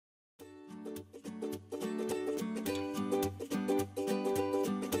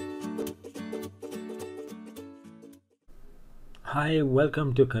Hi,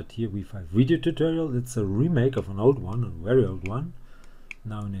 welcome to Catia V5 video tutorial. It's a remake of an old one, a very old one,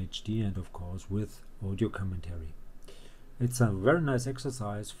 now in HD and of course with audio commentary. It's a very nice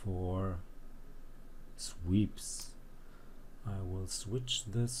exercise for sweeps. I will switch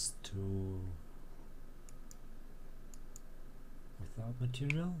this to without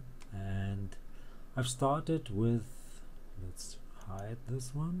material, and I've started with, let's hide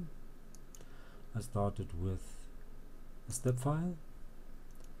this one. I started with a step file.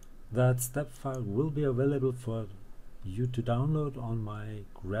 That step file will be available for you to download on my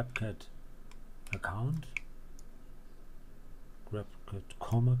GrabCAD account,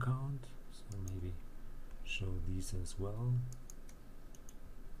 GrabCAD.com account. So maybe show these as well.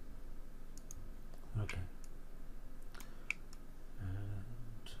 Okay,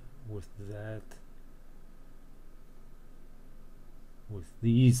 and with that, with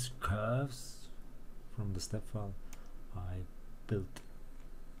these curves from the step file, I built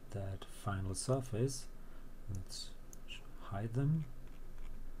that final surface. Let's hide them,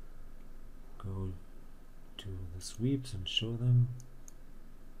 go to the sweeps and show them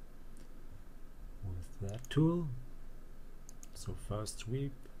with that tool. So first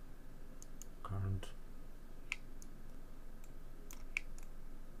sweep, current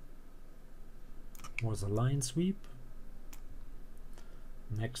was a line sweep.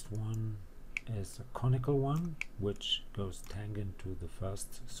 Next one is a conical one, which goes tangent to the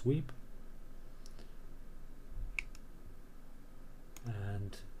first sweep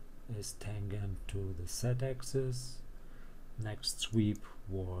and is tangent to the z-axis. Next sweep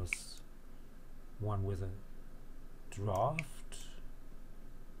was one with a draft,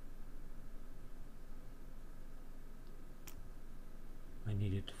 I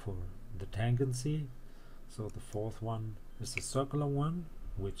need it for the tangency. So the fourth one is a circular one,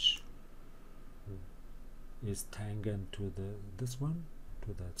 which is tangent to this one,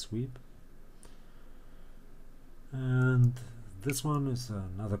 to that sweep. And this one is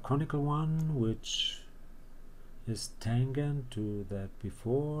another conical one, which is tangent to that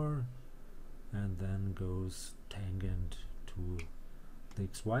before and then goes tangent to the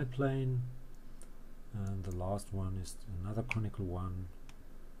XY plane. And the last one is another conical one,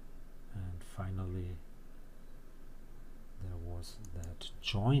 and finally there was that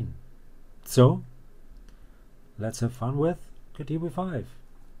join. So let's have fun with Catia V5.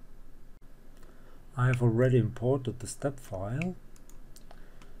 I have already imported the step file,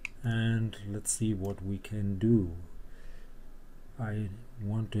 and let's see what we can do. I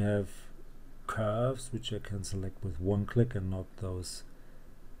want to have curves which I can select with one click and not those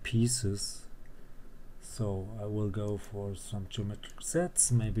pieces. So I will go for some geometric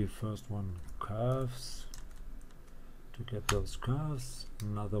sets, maybe first one curves to get those curves,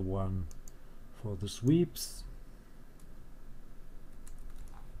 another one for the sweeps,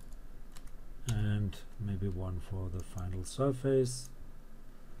 and maybe one for the final surface.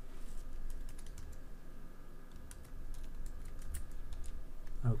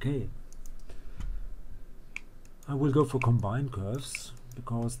 Okay, I will go for combined curves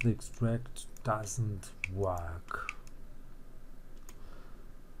because the extract doesn't work.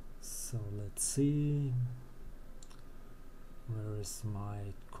 So let's see, where is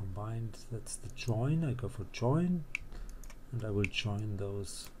my combined? That's the join. I go for join, and I will join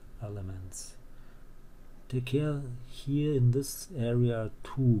those elements. Take care, here in this area are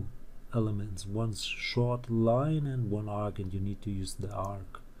two elements, one short line and one arc, and you need to use the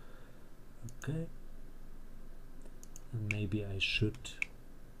arc. Okay, and maybe I should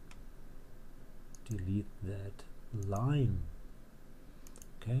delete that line.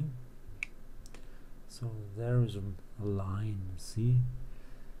 Okay, so there is a line. See,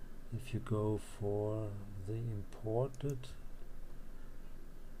 if you go for the imported,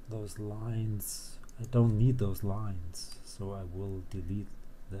 those lines, I don't need those lines, so I will delete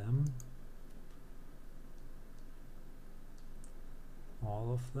them,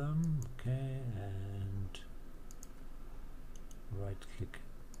 all of them. Okay, and right click,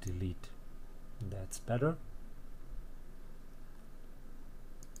 delete. That's better.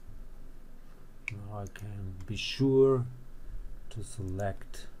 Now I can be sure to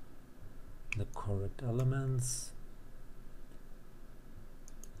select the correct elements.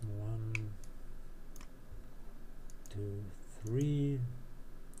 1, 2, 3,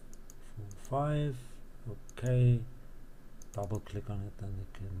 4, 5. Okay, double click on it, then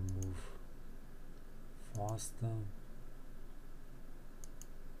it can move faster.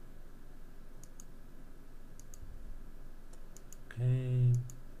 Okay,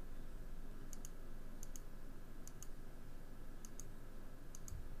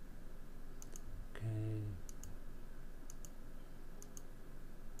 okay,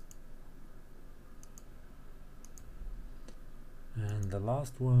 And the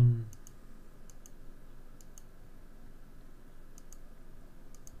last one,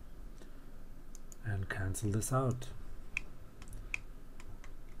 and cancel this out.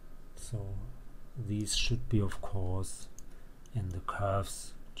 So these should be, of course, in the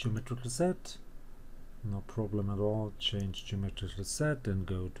curves geometrical set. No problem at all. Change geometrical set and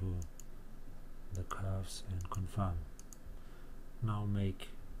go to the curves and confirm. Now make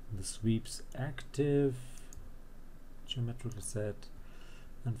the sweeps active, geometrical set,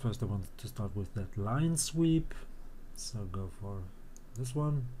 and first I want to start with that line sweep, so go for this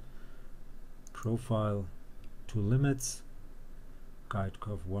one. Profile, two limits. Guide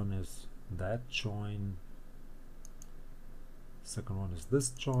curve 1 is that join, second one is this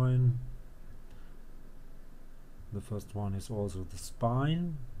join, the first one is also the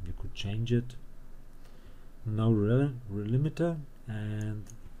spine, you could change it. No relimiter and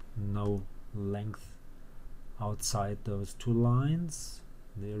no length outside those two lines,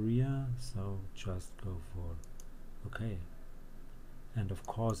 the area, so just go for OK. And of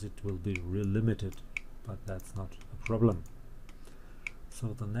course it will be relimited, but that's not a problem.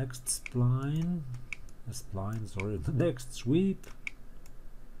 So the next the next sweep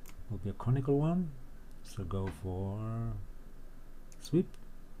will be a conical one, so go for sweep,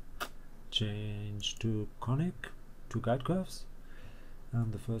 change to conic, two guide curves,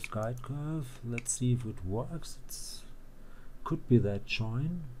 and the first guide curve, let's see if it works. It's could be that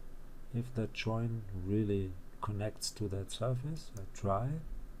join, if that join really connects to that surface. I try.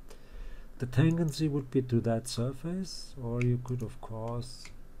 The tangency would be to that surface, or you could of course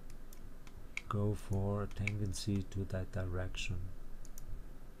go for a tangency to that direction.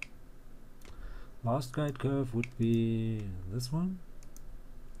 Last guide curve would be this one,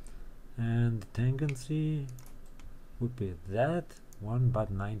 and the tangency would be that one but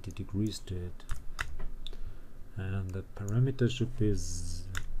 90 degrees to it, and the parameter should be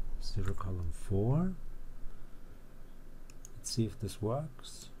 0 column 4. Let's see if this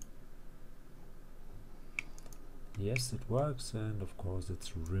works. Yes, it works, and of course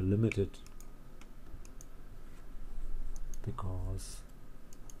it's relimited because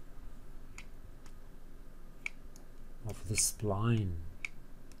of the spline.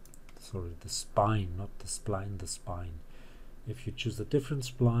 Sorry, the spine, not the spline, the spine. If you choose a different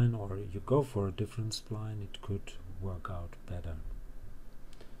spline or you go for a different spline, it could work out better.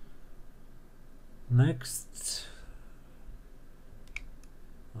 Next,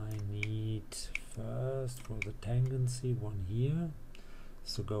 I need first for the tangency one here,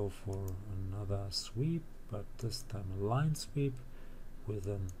 so go for another sweep, but this time a line sweep with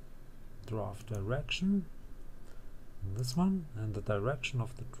a draft direction, this one, and the direction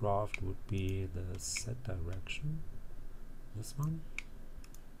of the draft would be the set direction, this one,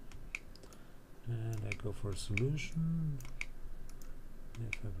 and I go for a solution.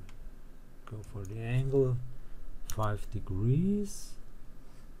 If I go for the angle 5 degrees,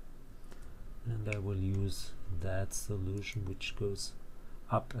 and I will use that solution which goes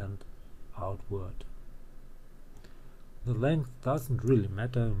up and outward. The length doesn't really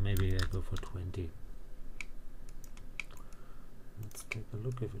matter, maybe I go for 20. Let's take a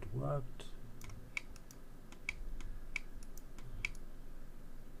look if it worked.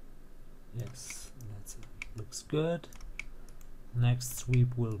 Yes, that looks good. Next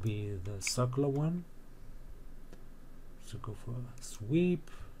sweep will be the circular one, so go for a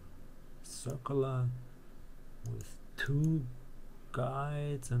sweep, circular with two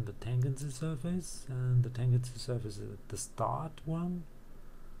guides and the tangency surface, and the tangency surface is at the start one,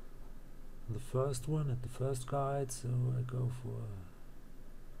 the first one at the first guide, so I go for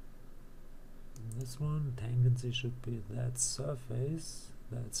this one. Tangency should be that surface,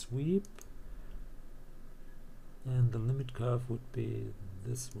 that sweep, and the limit curve would be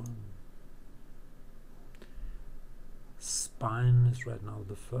this one. Spine is right now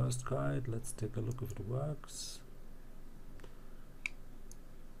the first guide. Let's take a look if it works.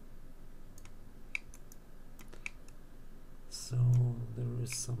 So there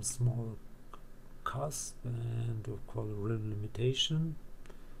is some small cusp and we'll call it relimitation.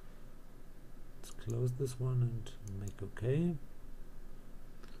 Let's close this one and make OK.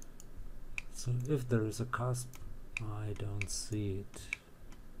 So if there is a cusp, I don't see it.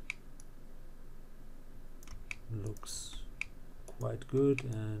 Looks quite good,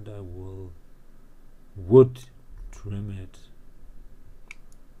 and I would trim it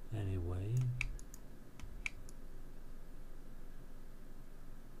anyway.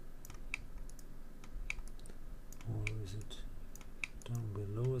 Or is it down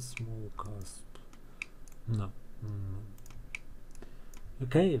below a small cusp? No.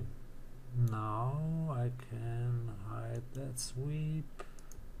 Okay, Now I can hide that sweep.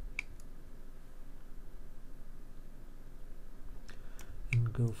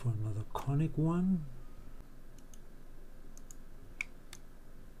 And go for another conic one.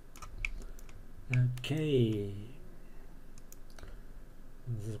 Okay.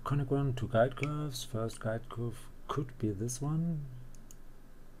 The conic one, two guide curves. First guide curve could be this one.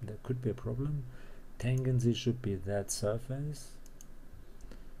 There could be a problem. Tangency should be that surface.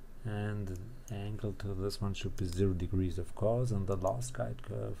 And the angle to this one should be 0 degrees, of course. And the last guide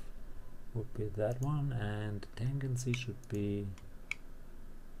curve would be that one. And tangency should be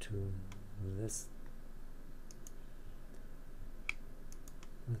to this.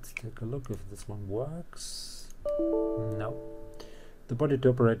 Let's take a look if this one works. No. The body to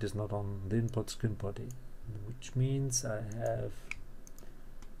operate is not on the input skin body, which means I have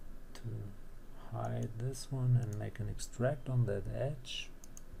to hide this one and make an extract on that edge.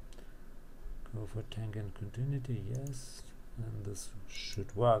 Go for tangent continuity, yes, and this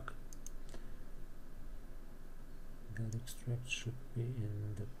should work. That extract should be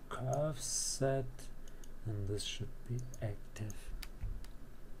in the curve set, and this should be active.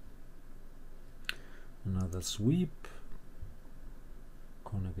 Another sweep.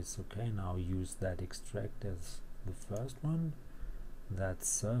 Conic is okay. Now use that extract as the first one. That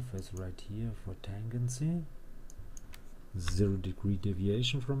surface right here for tangency. 0 degree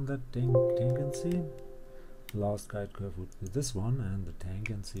deviation from that tangency. Last guide curve would be this one, and the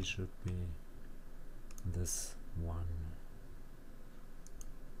tangency should be this one.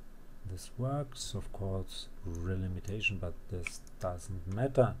 This works, of course, relimitation, but this doesn't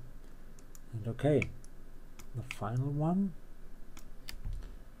matter. And okay, the final one.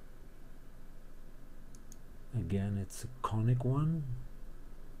 Again, it's a conic one.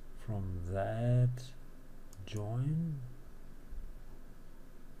 From that join,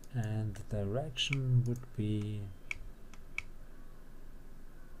 and the direction would be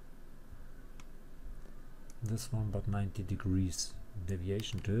this one, but 90 degrees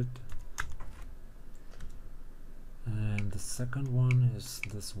deviation to it. And the second one is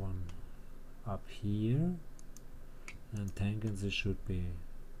this one up here, and tangency should be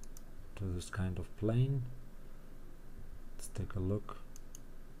to this kind of plane. Let's take a look.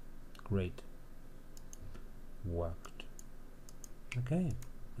 Great. Worked. Okay,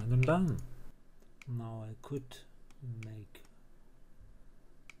 and I'm done. Now I could make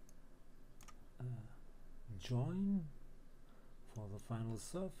a join for the final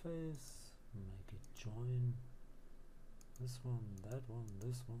surface. Make it join this one, that one,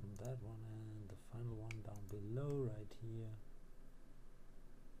 this one, that one, and the final one down below right here.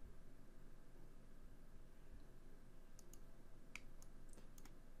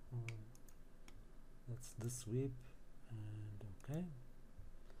 That's the sweep, and okay,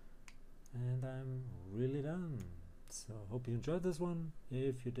 and I'm really done. So hope you enjoyed this one.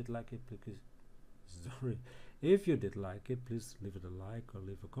 If you did like it, please if you did like it, please leave it a like or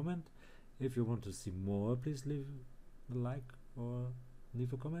leave a comment. If you want to see more, please leave a like or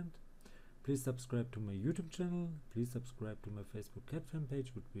leave a comment. Please subscribe to my YouTube channel. Please subscribe to my Facebook cat fan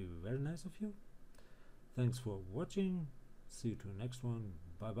page, would be very nice of you. Thanks for watching. See you to the next one.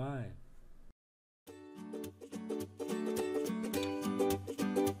 Bye bye.